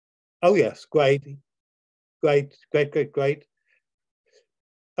Oh yes, great, great, great, great, great.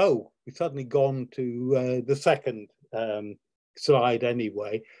 Oh, we've suddenly gone to the second slide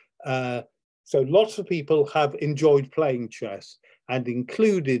anyway. So lots of people have enjoyed playing chess, and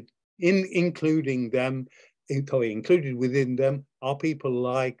included within them are people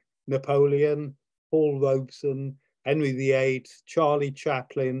like Napoleon, Paul Robeson, Henry VIII, Charlie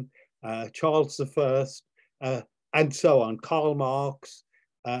Chaplin, Charles I, and so on, Karl Marx.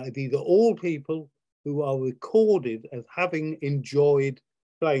 These are all people who are recorded as having enjoyed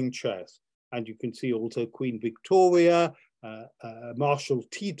playing chess. And you can see also Queen Victoria, Marshal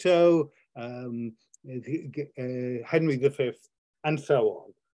Tito, Henry V, and so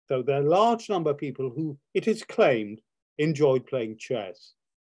on. So there are a large number of people who, it is claimed, enjoyed playing chess.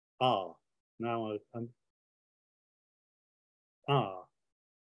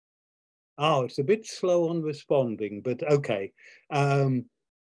 It's a bit slow on responding, but okay.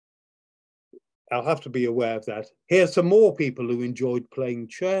 I'll have to be aware of that. Here's some more people who enjoyed playing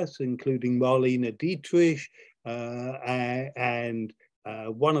chess, including Marlene Dietrich and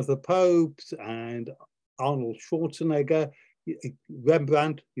one of the popes and Arnold Schwarzenegger,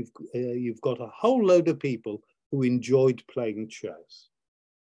 Rembrandt. You've got a whole load of people who enjoyed playing chess.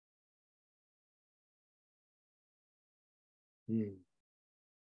 I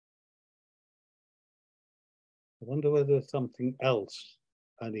wonder whether there's something else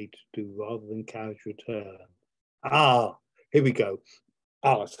I need to do rather than carriage return. Here we go.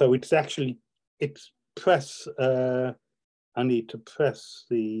 So it's press, I need to press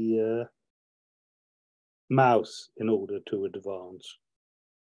the mouse in order to advance.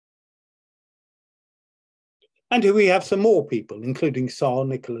 And here we have some more people, including Tsar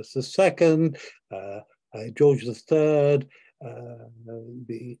Nicholas II, George III,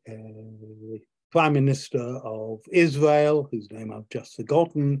 the Prime Minister of Israel, whose name I've just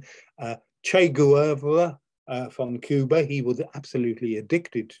forgotten, Che Guevara from Cuba. He was absolutely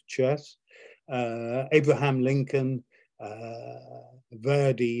addicted to chess. Abraham Lincoln,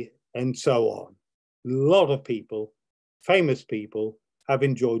 Verdi, and so on. A lot of people, famous people, have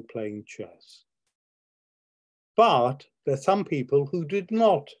enjoyed playing chess. But there's some people who did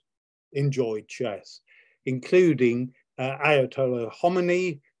not enjoy chess, including Ayatollah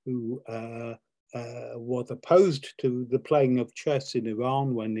Khomeini, who was opposed to the playing of chess in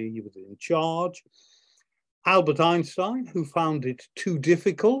Iran when he was in charge. Albert Einstein, who found it too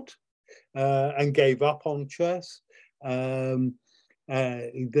difficult and gave up on chess. Then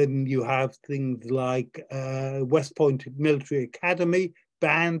you have things like West Point Military Academy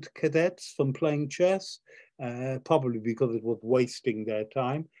banned cadets from playing chess, probably because it was wasting their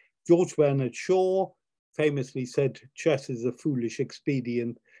time. George Bernard Shaw famously said chess is a foolish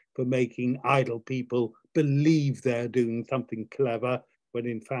expedient for making idle people believe they're doing something clever when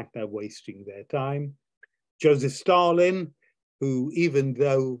in fact they're wasting their time. Joseph Stalin, who, even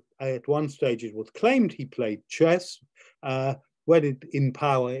though at one stage it was claimed he played chess, when in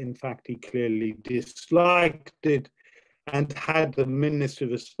power, in fact, he clearly disliked it and had the minister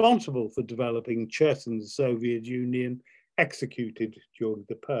responsible for developing chess in the Soviet Union executed during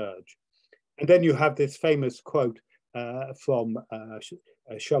the purge. And then you have this famous quote from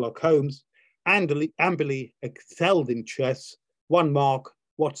Sherlock Holmes: Amberley excelled in chess, one mark,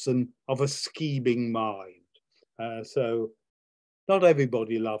 Watson, of a scheming mind. So not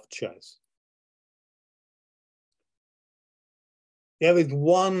everybody loved chess. There is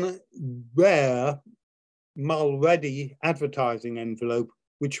one rare Mulready advertising envelope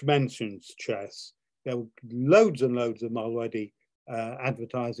which mentions chess. There were loads and loads of Mulready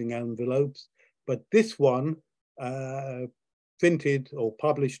advertising envelopes, but this one, printed or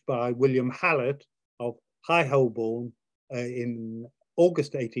published by William Hallett of High Holborn in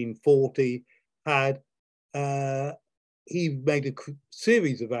August 1840, had he made a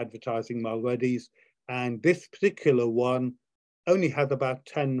series of advertising Mulreadys, and this particular one only had about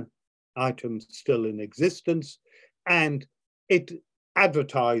 10 items still in existence, and it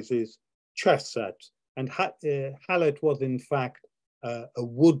advertises chess sets. And Hallett was in fact a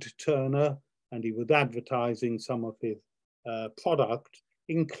wood turner, and he was advertising some of his product,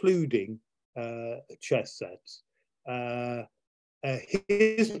 including chess sets.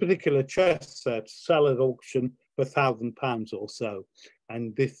 His particular chess sets sell at auction for £1,000 or so,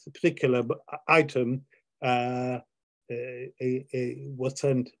 and this particular item was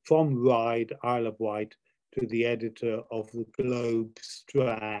sent from Ryde, Isle of Wight, to the editor of the Globe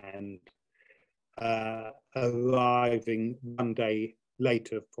Strand, arriving one day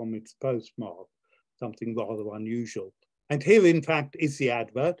later from its postmark, something rather unusual. And here, in fact, is the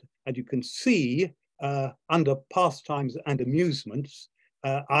advert, and you can see under pastimes and amusements,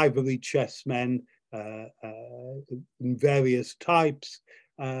 ivory chessmen in various types.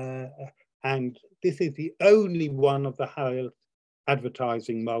 And this is the only one of the Harriet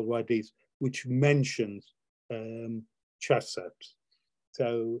advertising malwadis which mentions chess sets.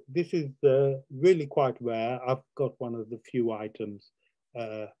 So this is really quite rare. I've got one of the few items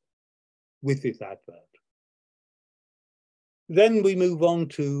with this advert. Then we move on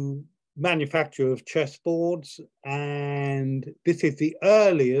to manufacture of chessboards, and this is the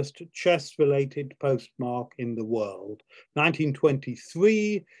earliest chess-related postmark in the world,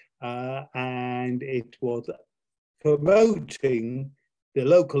 1923, and it was promoting the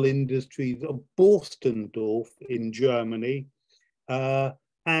local industries of Borstendorf in Germany,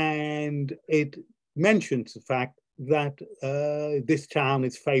 and it mentions the fact that this town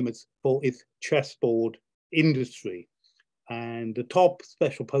is famous for its chessboard industry. And the top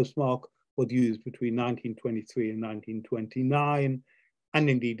special postmark was used between 1923 and 1929, and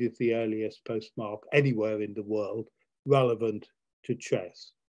indeed is the earliest postmark anywhere in the world relevant to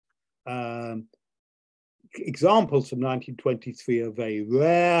chess. Examples from 1923 are very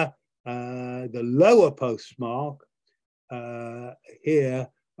rare. The lower postmark here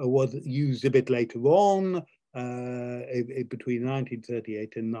was used a bit later on, between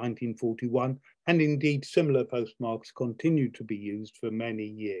 1938 and 1941, and indeed similar postmarks continued to be used for many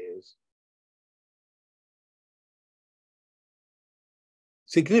years.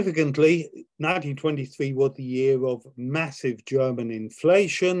 Significantly, 1923 was the year of massive German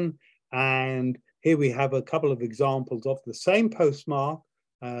inflation, and here we have a couple of examples of the same postmark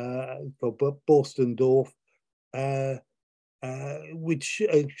for Borstendorf, which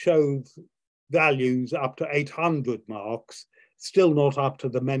shows values up to 800 marks, still not up to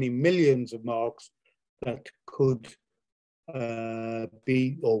the many millions of marks that could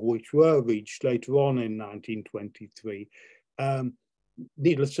be, or which were reached later on in 1923.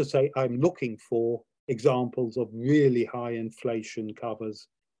 Needless to say, I'm looking for examples of really high inflation covers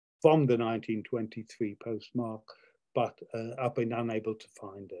from the 1923 postmark, but I've been unable to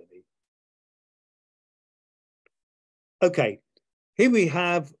find any. Okay, here we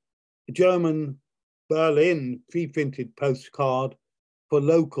have a German Berlin pre-printed postcard for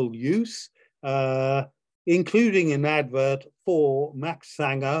local use, including an advert for Max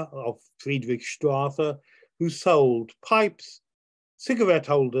Sanger of Friedrichstraße, who sold pipes, cigarette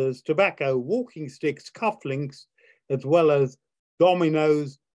holders, tobacco, walking sticks, cufflinks, as well as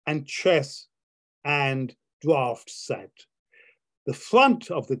dominoes and chess and draft set. The front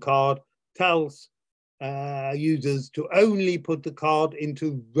of the card tells users to only put the card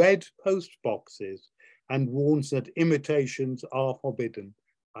into red post boxes and warns that imitations are forbidden.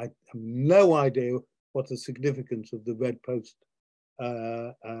 I have no idea what the significance of the red post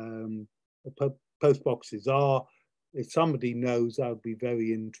boxes are. If somebody knows, I'd be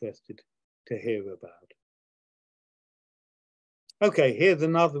very interested to hear about. Okay, here's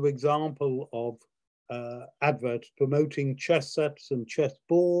another example of adverts promoting chess sets and chess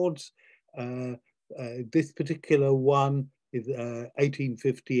boards. This particular one is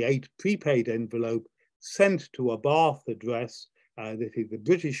 1858 prepaid envelope sent to a Bath address. This is the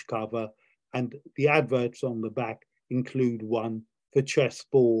British cover, and the adverts on the back include one for chess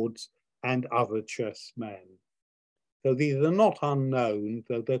boards and other chessmen. So these are not unknown,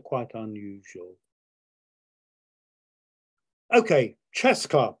 though they're quite unusual. Okay, chess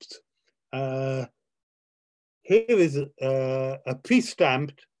clubs. Here is a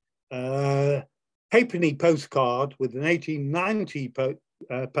pre-stamped halfpenny postcard with an 1890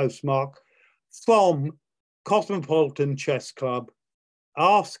 postmark from Cosmopolitan Chess Club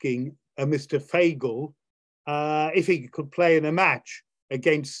asking Mr. Fagel if he could play in a match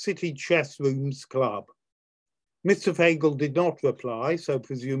against City Chess Rooms Club. Mr. Fagel did not reply, so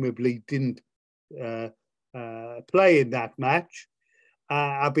presumably didn't play in that match.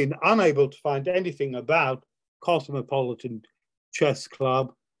 I've been unable to find anything about Cosmopolitan Chess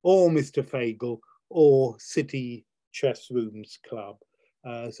Club or Mr. Fagel or City Chess Rooms Club.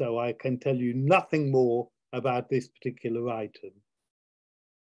 So I can tell you nothing more about this particular item.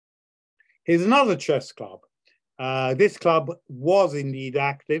 Here's another chess club. This club was indeed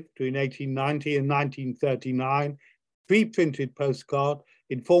active between 1890 and 1939. Pre-printed postcard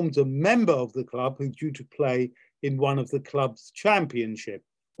informs a member of the club who's due to play in one of the club's championship,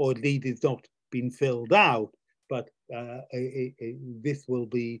 or at least it's not been filled out, but this will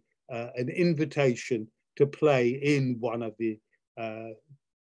be an invitation to play in one of the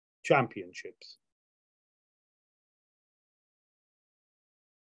championships.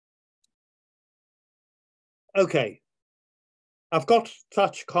 Okay, I've got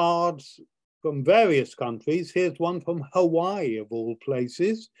such cards from various countries. Here's one from Hawaii, of all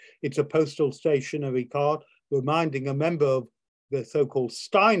places. It's a postal stationery card reminding a member of the so-called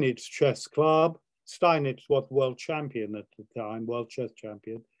Steinitz Chess Club. Steinitz was world champion at the time, world chess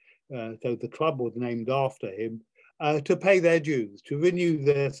champion. So the club was named after him, to pay their dues, to renew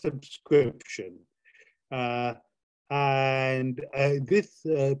their subscription. This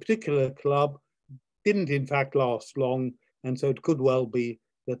particular club didn't in fact last long, and so it could well be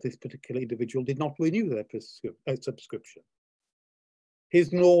that this particular individual did not renew their subscription.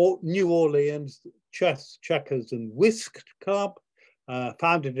 His New Orleans Chess, Checkers and Whist Club,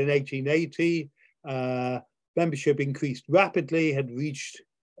 founded in 1880, membership increased rapidly, had reached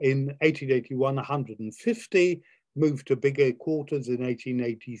in 1881 150, moved to bigger quarters in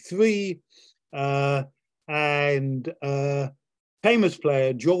 1883, famous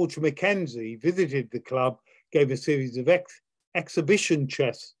player George Mackenzie visited the club, gave a series of exhibition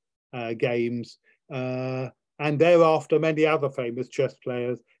chess games, and thereafter many other famous chess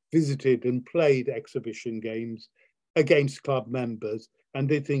players visited and played exhibition games against club members, and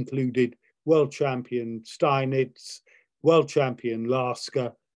this included world champion Steinitz, world champion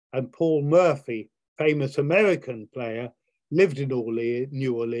Lasker, and Paul Murphy, famous American player, lived in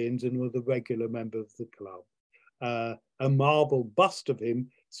New Orleans and was a regular member of the club. A marble bust of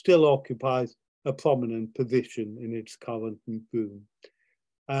him still occupies a prominent position in its current room.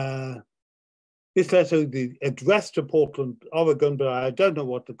 This letter is addressed to Portland, Oregon, but I don't know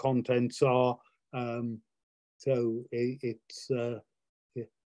what the contents are. So it's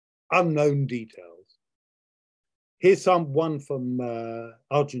unknown details. Here's one from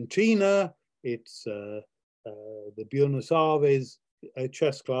Argentina. It's the Buenos Aires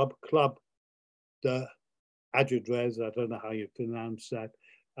Chess Club, Club de Ajedrez, I don't know how you pronounce that.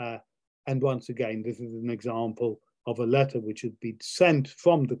 And once again, this is an example of a letter which had been sent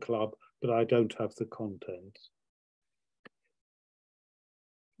from the club, but I don't have the contents.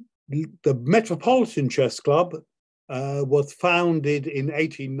 The Metropolitan Chess Club was founded in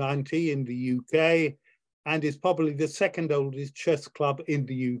 1890 in the UK and is probably the second oldest chess club in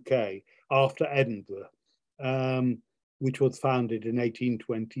the UK after Edinburgh, which was founded in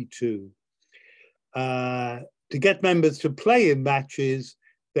 1822. To get members to play in matches,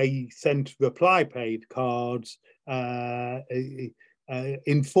 they sent reply paid cards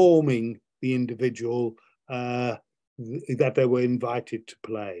informing the individual that they were invited to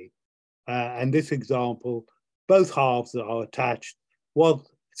play. And this example, both halves are attached, was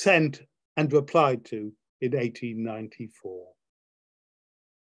sent and replied to in 1894.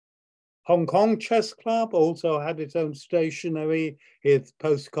 Hong Kong Chess Club also had its own stationery. Here's a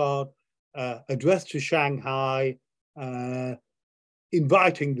postcard addressed to Shanghai,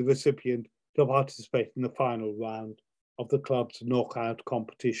 inviting the recipient to participate in the final round of the club's knockout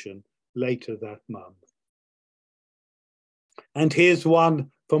competition later that month. And here's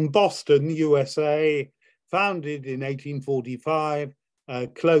one from Boston, USA, founded in 1845,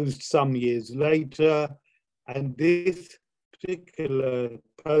 closed some years later. And this particular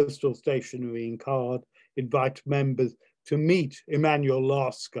postal stationery and card invites members to meet Emanuel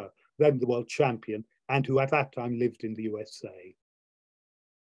Lasker, then the world champion, and who at that time lived in the USA.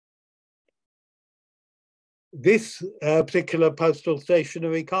 This particular postal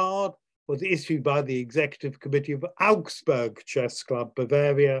stationery card was issued by the Executive Committee of Augsburg Chess Club,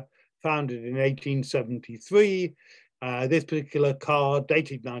 Bavaria, founded in 1873. This particular card,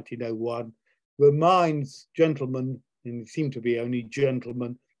 dated 1901, reminds gentlemen, and it seemed to be only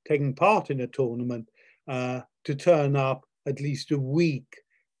gentlemen, taking part in a tournament to turn up at least a week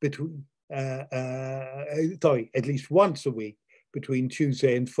between, at least once a week between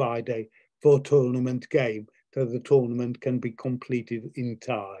Tuesday and Friday for a tournament game, so the tournament can be completed in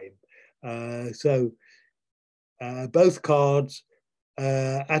time. So both cards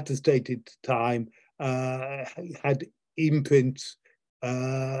at the stated time had imprints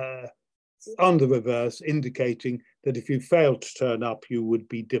on the reverse indicating that if you failed to turn up, you would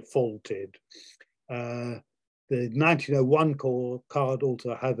be defaulted. The 1901 card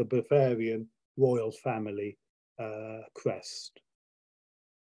also had a Bavarian royal family crest.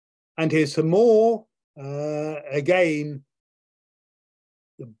 And here's some more. Again,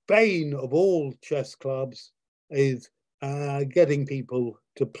 the bane of all chess clubs is getting people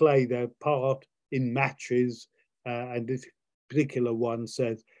to play their part in matches. And this particular one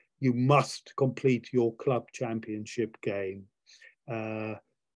says, you must complete your club championship game. But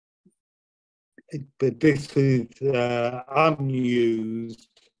this is unused,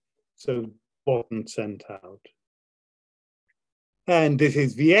 so wasn't sent out. And this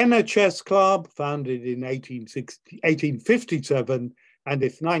is Vienna Chess Club, founded in 1857, and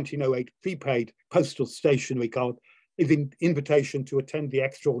its 1908 prepaid postal stationery card is an invitation to attend the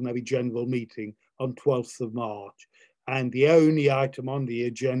extraordinary general meeting on 12th of March. And the only item on the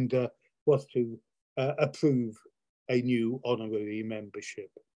agenda was to approve a new honorary membership.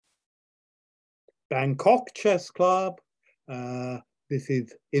 Bangkok Chess Club, this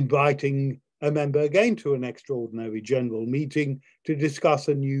is inviting a member again to an extraordinary general meeting to discuss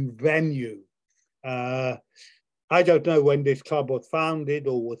a new venue. I don't know when this club was founded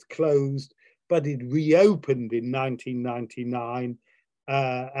or was closed, but it reopened in 1999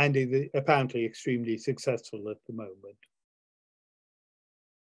 and is apparently extremely successful at the moment.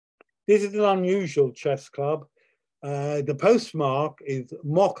 This is an unusual chess club. The postmark is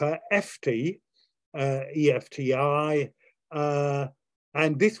Mocha EFTI, EFTI,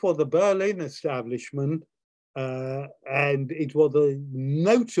 and this was a Berlin establishment, and it was a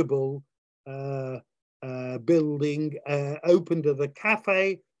notable building, opened as a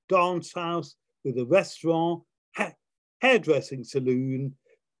cafe, dance house with a restaurant, hairdressing saloon,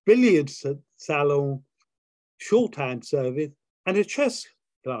 billiards salon, shorthand service, and a chess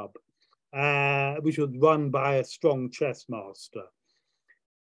club, which was run by a strong chess master.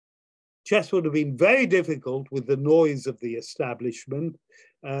 Chess would have been very difficult with the noise of the establishment,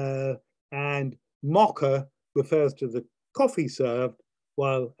 and mocha refers to the coffee served,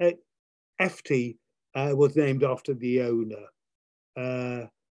 while FT was named after the owner.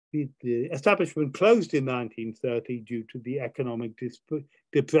 The establishment closed in 1930 due to the economic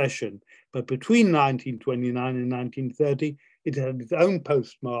depression, but between 1929 and 1930, it had its own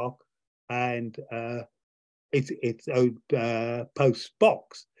postmark and its own post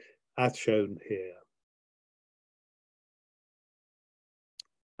box, as shown here.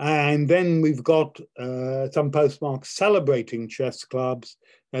 And then we've got some postmarks celebrating chess clubs.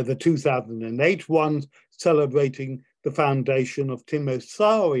 The 2008 ones celebrating the foundation of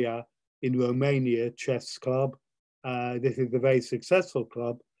Timisoara in Romania Chess Club. This is a very successful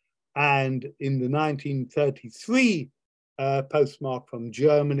club. And in the 1933 postmark from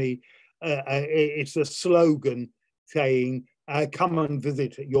Germany, it's a slogan saying, come and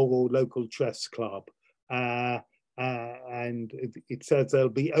visit your local chess club. And it says they'll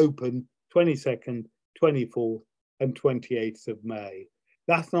be open 22nd, 24th, and 28th of May.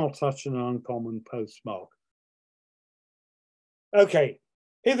 That's not such an uncommon postmark. Okay,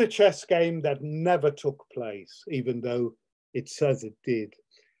 here's a chess game that never took place, even though it says it did.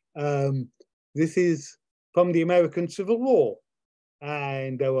 This is from the American Civil War,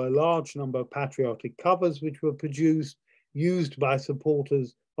 and there were a large number of patriotic covers which were produced, used by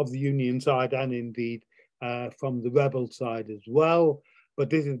supporters of the Union side and indeed from the rebel side as well. But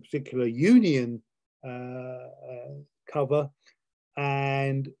this is a particular Union cover,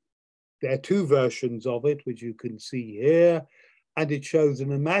 and there are two versions of it, which you can see here. And it shows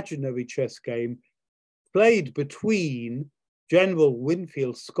an imaginary chess game played between General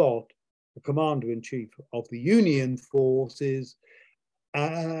Winfield Scott, the commander-in-chief of the Union forces,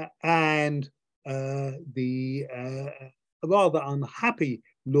 and the rather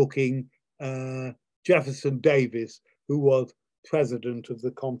unhappy-looking Jefferson Davis, who was president of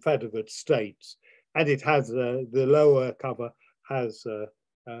the Confederate States. And it has, the lower cover has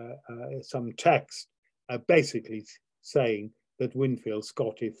some text basically saying that Winfield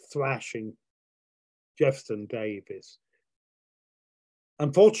Scott is thrashing Jefferson Davis.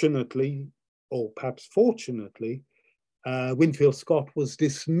 Unfortunately, or perhaps fortunately, Winfield Scott was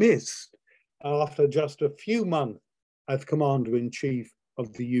dismissed after just a few months as commander-in-chief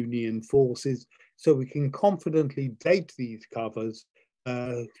of the Union forces, so we can confidently date these covers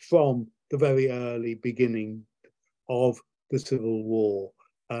from the very early beginning of the Civil War.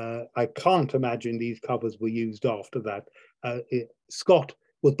 I can't imagine these covers were used after that. Scott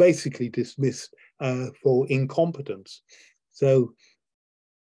was basically dismissed for incompetence. So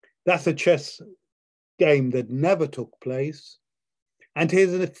that's a chess game that never took place. And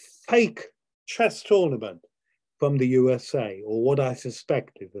here's a fake chess tournament from the USA, or what I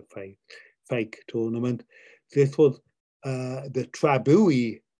suspect is a fake tournament. This was the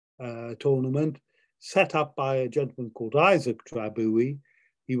Trabue tournament, set up by a gentleman called Isaac Trabue.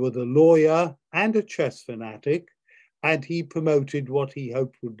 He was a lawyer and a chess fanatic, and he promoted what he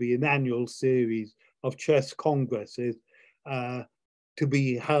hoped would be an annual series of chess congresses to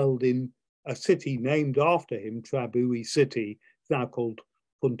be held in a city named after him, Trabue City, now called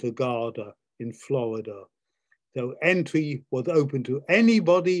Punta Gorda in Florida. So entry was open to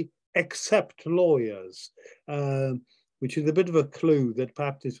anybody except lawyers, which is a bit of a clue that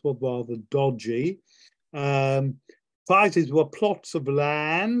perhaps this was rather dodgy. Prizes were plots of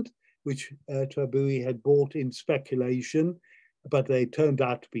land, which Trabue had bought in speculation. but they turned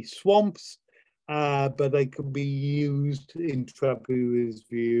out to be swamps, but they could be used, in Trabue's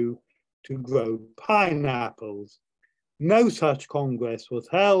view, to grow pineapples. No such congress was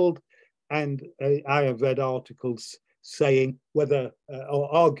held, and I have read articles saying whether,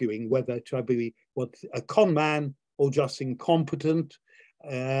 or arguing whether Trabue was a con man or just incompetent.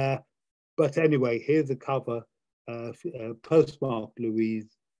 But anyway, here's a cover, postmark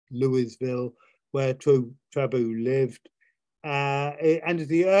Louisville, where Trabue lived, and is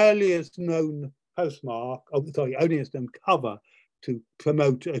the earliest known postmark, earliest known cover to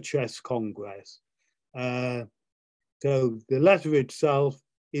promote a chess congress. So the letter itself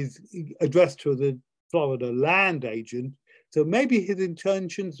is addressed to the Florida land agent. So maybe his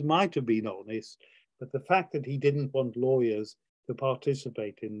intentions might have been honest, but the fact that he didn't want lawyers to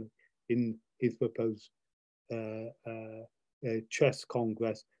participate in his proposed chess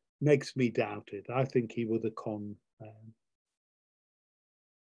congress makes me doubt it. I think he was a con man.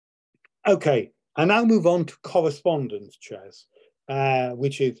 Okay, and now move on to correspondence chess,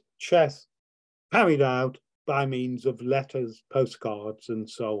 which is chess carried out by means of letters, postcards, and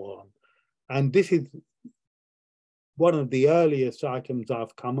so on. And this is one of the earliest items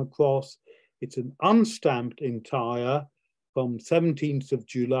I've come across. It's an unstamped entire from 17th of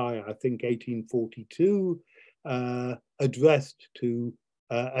July, I think 1842, addressed to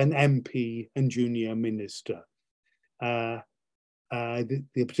an MP and junior minister. The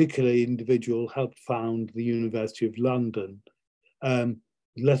particular individual helped found the University of London. The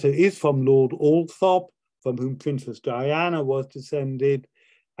letter is from Lord Althorp, from whom Princess Diana was descended,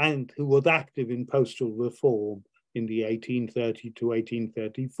 and who was active in postal reform in the 1830 to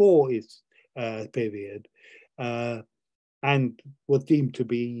 1834 period, and was deemed to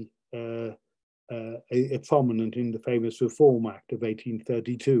be prominent in the famous Reform Act of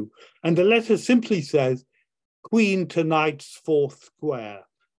 1832. And the letter simply says, Queen to Knight's fourth square.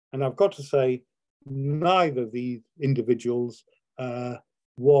 And I've got to say, neither of these individuals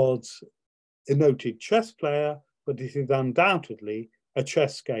was a noted chess player, but this is undoubtedly a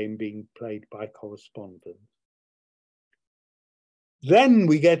chess game being played by correspondence. Then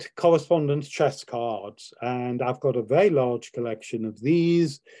we get correspondence chess cards, and I've got a very large collection of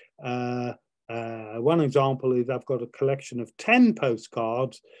these. One example is I've got a collection of 10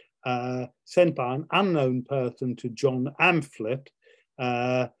 postcards sent by an unknown person to John Amphlett.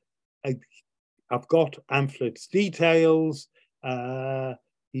 I've got Ampflett's details.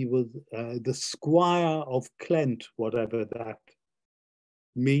 He was the Squire of Clent, whatever that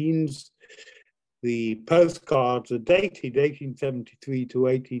means. The postcards are dated 1873 to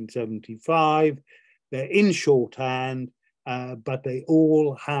 1875. They're in shorthand, but they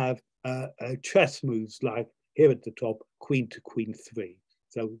all have chess moves, like here at the top, Queen to Queen 3.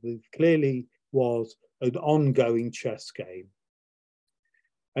 So there clearly was an ongoing chess game.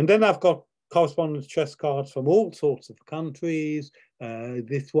 And then I've got correspondence chess cards from all sorts of countries.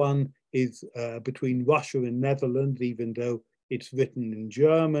 This one is between Russia and Netherlands, even though it's written in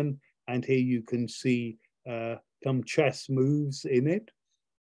German. And here you can see some chess moves in it.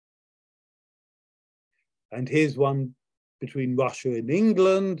 And here's one between Russia and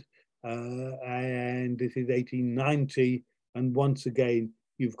England. And this is 1890. And once again,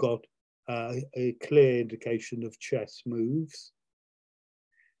 you've got a clear indication of chess moves.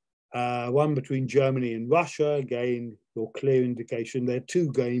 One between Germany and Russia, again, your clear indication. There are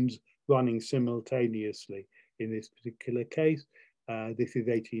two games running simultaneously in this particular case. This is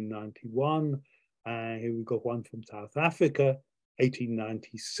 1891. Here we've got one from South Africa,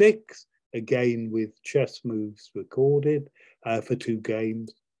 1896, again with chess moves recorded for two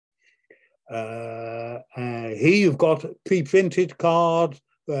games. Here you've got pre-printed cards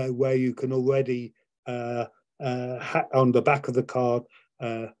where you can already, on the back of the card,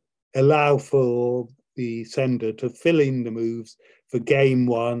 allow for the sender to fill in the moves for game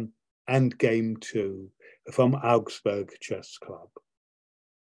 1 and game 2 from Augsburg Chess Club.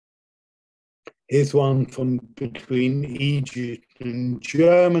 Here's one from between Egypt and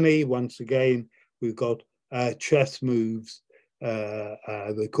Germany. Once again, we've got chess moves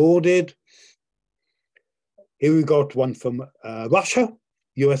recorded. Here we've got one from Russia,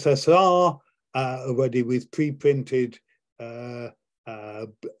 USSR, already with pre-printed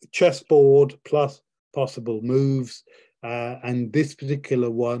chessboard plus possible moves. And this particular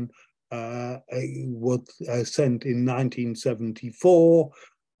one was sent in 1974.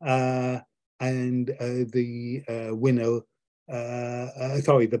 And the winner,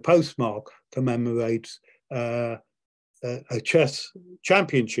 the postmark commemorates a chess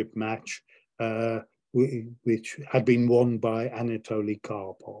championship match which had been won by Anatoly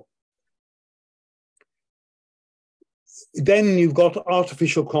Karpov. Then you've got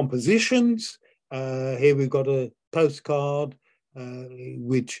artificial compositions. Here we've got a postcard,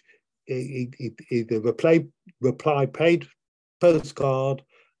 which is a reply paid postcard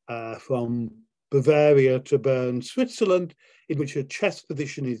from Bavaria to Bern, Switzerland, in which a chess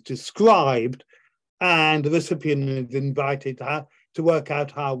position is described, and the recipient is invited to work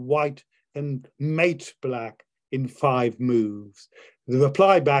out how white can mate black in 5 moves. The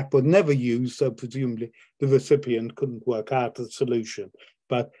reply back was never used, so presumably the recipient couldn't work out the solution.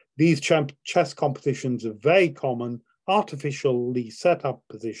 But these chess competitions are very common, artificially set up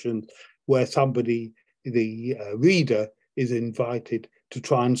positions where somebody, the reader, is invited to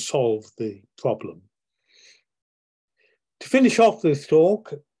try and solve the problem. To finish off this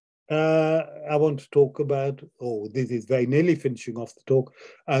talk, I want to talk about, this is very nearly finishing off the talk,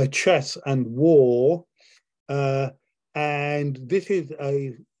 chess and war. And this is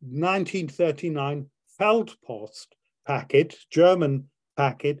a 1939 Feldpost packet, German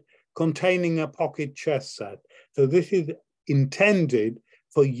packet, containing a pocket chess set. So this is intended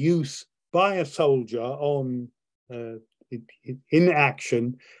for use by a soldier on in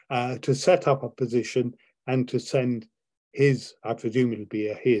action to set up a position and to send his, I presume it'll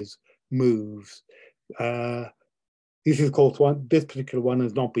be his, moves. This is, of course, this particular one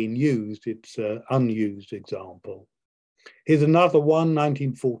has not been used. It's an unused example. Here's another one,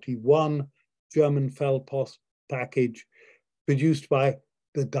 1941, German Feldpost package, produced by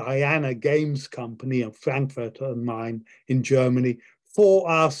the Diana Games Company of Frankfurt am Main in Germany for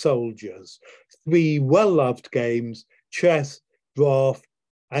our soldiers. 3 well-loved games, chess, draft,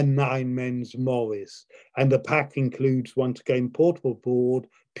 and 9 men's Morris. And the pack includes, once again, portable board,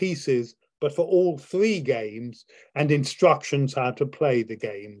 pieces, but for all 3 games, and instructions how to play the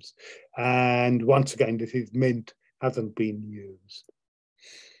games. And once again, this is mint, hasn't been used.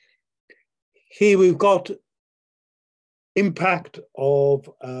 Here we've got impact of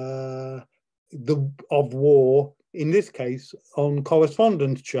war, in this case, on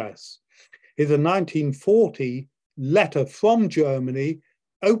correspondence chess. Here's a 1940 letter from Germany,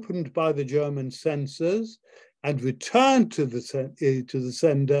 opened by the German censors and returned to the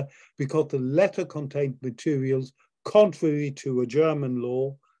sender because the letter contained materials contrary to a German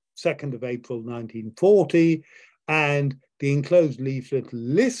law, 2nd of April 1940, and the enclosed leaflet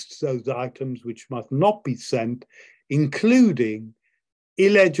lists those items which must not be sent, including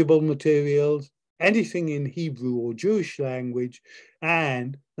illegible materials, anything in Hebrew or Jewish language,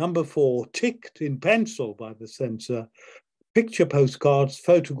 and number 4, ticked in pencil by the censor, picture postcards,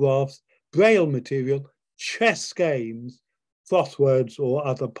 photographs, braille material, chess games, crosswords, or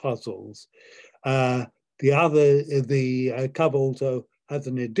other puzzles. The cover also has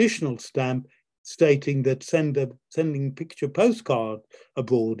an additional stamp stating that sending picture postcard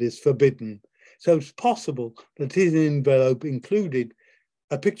abroad is forbidden. So it's possible that his envelope included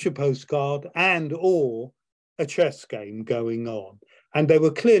a picture postcard and or a chess game going on. And they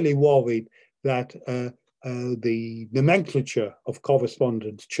were clearly worried that the nomenclature of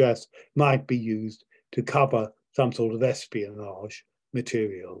correspondence chess might be used to cover some sort of espionage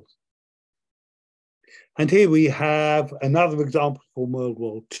materials. And here we have another example from World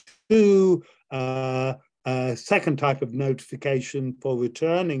War II, a second type of notification for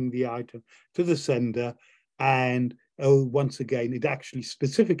returning the item to the sender. And once again, it actually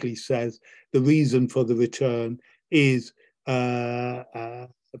specifically says the reason for the return is the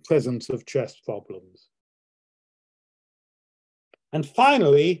presence of chess problems. And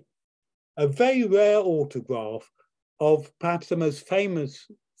finally, a very rare autograph of perhaps the most famous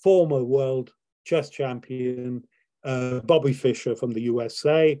former world chess champion, Bobby Fischer from the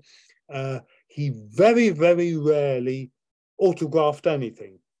USA. He very, very rarely autographed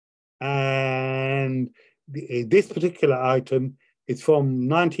anything. And this particular item is from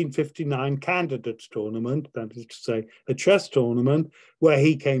 1959 Candidates Tournament, that is to say, a chess tournament, where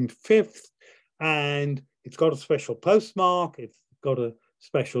he came 5th, and it's got a special postmark, it's got a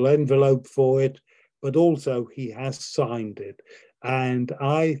special envelope for it, but also he has signed it. And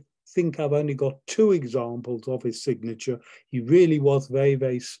I think I've only got 2 examples of his signature. He really was very,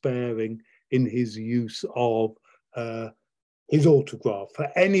 very sparing in his use of his autograph for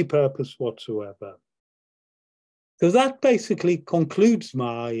any purpose whatsoever. So that basically concludes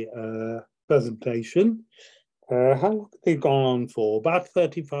my presentation. How long have we gone on for? About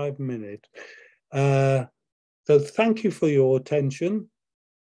 35 minutes. So thank you for your attention.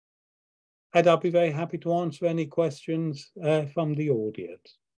 And I'll be very happy to answer any questions from the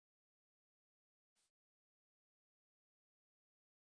audience.